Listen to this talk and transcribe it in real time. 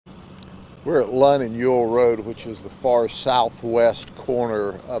We're at Lund and Ewell Road, which is the far southwest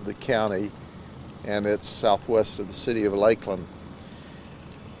corner of the county, and it's southwest of the city of Lakeland.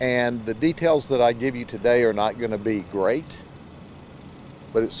 And the details that I give you today are not going to be great,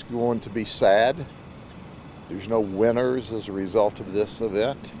 but it's going to be sad. There's no winners as a result of this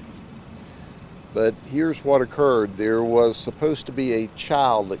event. But here's what occurred. There was supposed to be a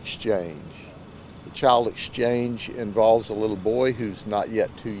child exchange. The child exchange involves a little boy who's not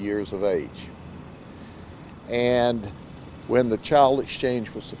yet 2 years of age. And when the child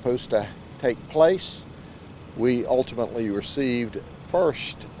exchange was supposed to take place, we ultimately received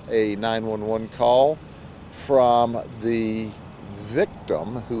first a 911 call from the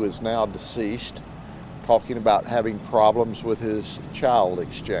victim, who is now deceased, talking about having problems with his child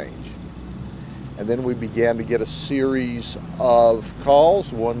exchange. And then we began to get a series of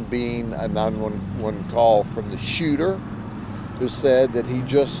calls, one being a 911 call from the shooter, who said that he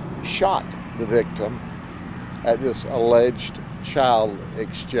just shot the victim at this alleged child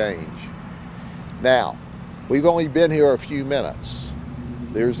exchange. Now, we've only been here a few minutes.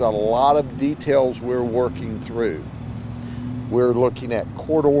 There's a lot of details we're working through. We're looking at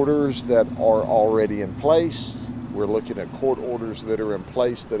court orders that are already in place. We're looking at court orders that are in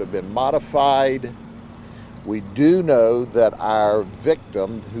place that have been modified. We do know that our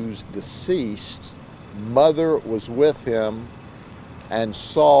victim, who's deceased, mother was with him and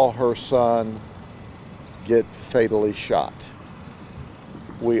saw her son get fatally shot.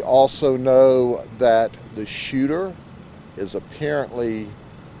 We also know that the shooter is apparently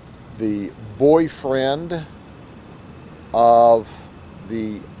the boyfriend of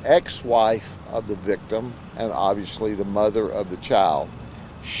the ex-wife of the victim, and obviously the mother of the child.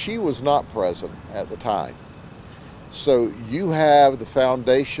 She was not present at the time. So you have the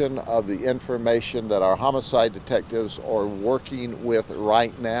foundation of the information that our homicide detectives are working with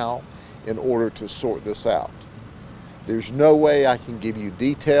right now in order to sort this out. There's no way I can give you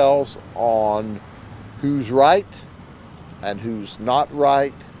details on who's right and who's not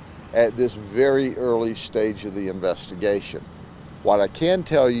right at this very early stage of the investigation. What I can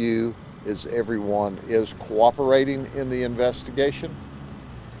tell you is everyone is cooperating in the investigation,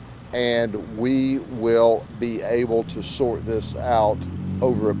 and we will be able to sort this out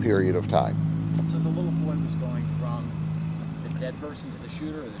over a period of time. So the little boy was going from the dead person to the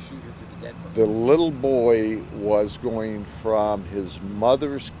shooter, or the shooter to the dead person? The little boy was going from his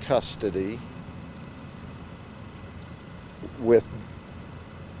mother's custody with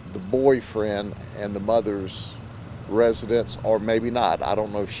the boyfriend and the mother's residence, or maybe not. I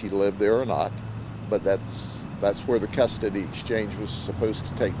don't know if she lived there or not, but that's where the custody exchange was supposed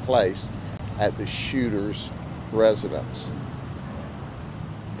to take place, at the shooter's residence.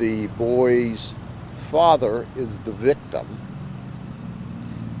 The boy's father is the victim,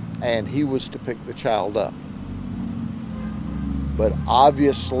 and he was to pick the child up. But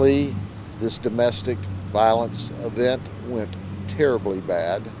obviously, this domestic violence event went terribly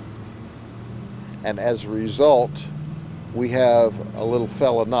bad, and as a result, we have a little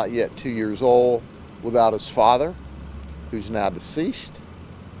fella not yet 2 years old without his father, who's now deceased.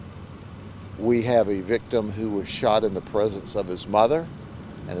 We have a victim who was shot in the presence of his mother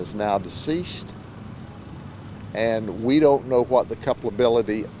and is now deceased. And we don't know what the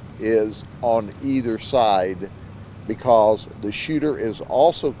culpability is on either side, because the shooter is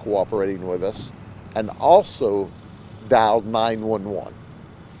also cooperating with us and also dialed 911.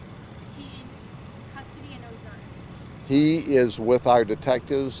 He is with our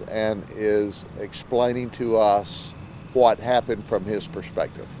detectives and is explaining to us what happened from his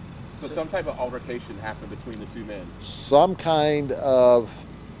perspective. So some type of altercation happened between the two men? Some kind of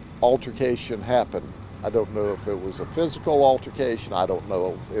altercation happened. I don't know if it was a physical altercation. I don't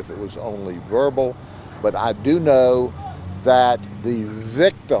know if it was only verbal, but I do know that the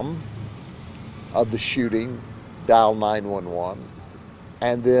victim of the shooting dialed 911,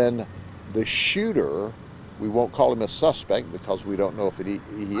 and then the shooter, we won't call him a suspect because we don't know if he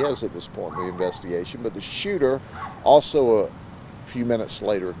is at this point in the investigation, but the shooter also a few minutes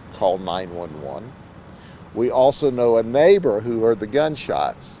later called 911. We also know a neighbor who heard the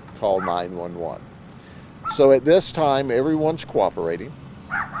gunshots called 911. So at this time, everyone's cooperating.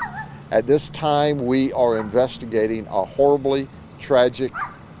 At this time, we are investigating a horribly tragic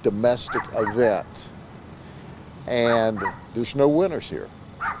domestic event, and there's no winners here.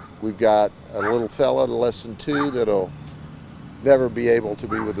 We've got a little fella, less than 2, that'll never be able to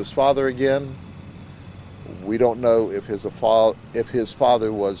be with his father again. We don't know if his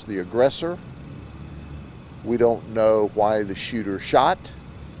father was the aggressor. We don't know why the shooter shot.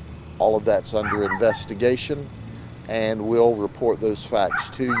 All of that's under investigation, and we'll report those facts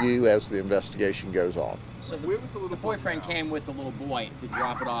to you as the investigation goes on. So Where was the little the boyfriend boy now? came with the little boy to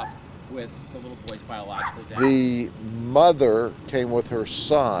drop it off with the little boy's biological dad. The mother came with her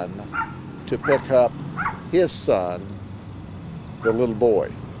son to pick up his son, the little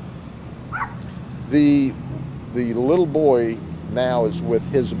boy. The little boy now is with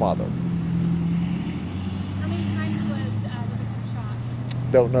his mother. How many times was the victim shot?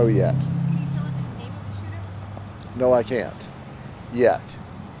 Don't know yet. Can you tell us the name of the shooter? No, I can't yet.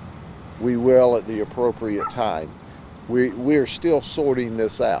 We will at the appropriate time. We're still sorting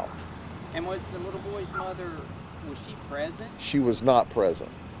this out. And was the little boy's mother, was she present? She was not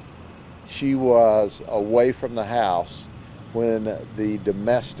present. She was away from the house when the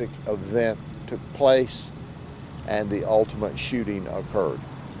domestic event took place and the ultimate shooting occurred.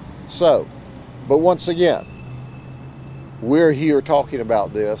 So, but once again, we're here talking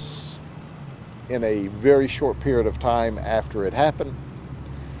about this in a very short period of time after it happened.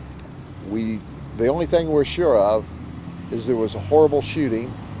 The only thing we're sure of is there was a horrible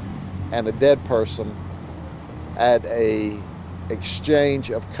shooting and a dead person at a exchange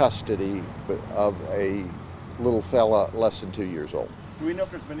of custody of a little fella less than 2 years old. Do we know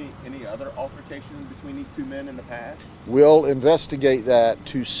if there's been any other altercation between these two men in the past? We'll investigate that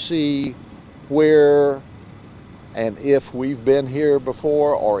to see where and if we've been here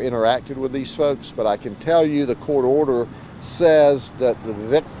before or interacted with these folks, but I can tell you the court order says that the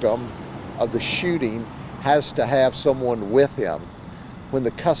victim of the shooting has to have someone with him when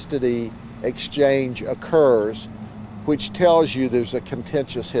the custody exchange occurs, which tells you there's a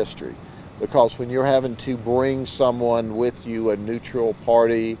contentious history. Because when you're having to bring someone with you, a neutral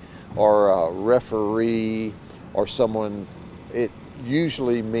party or a referee or someone, it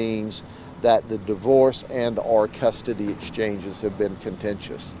usually means that the divorce and or custody exchanges have been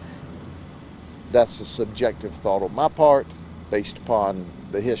contentious. That's a subjective thought on my part based upon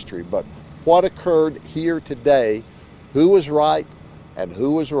the history. But what occurred here today, who was right and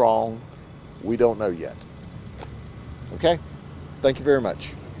who was wrong, we don't know yet. Okay? Thank you very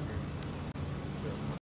much.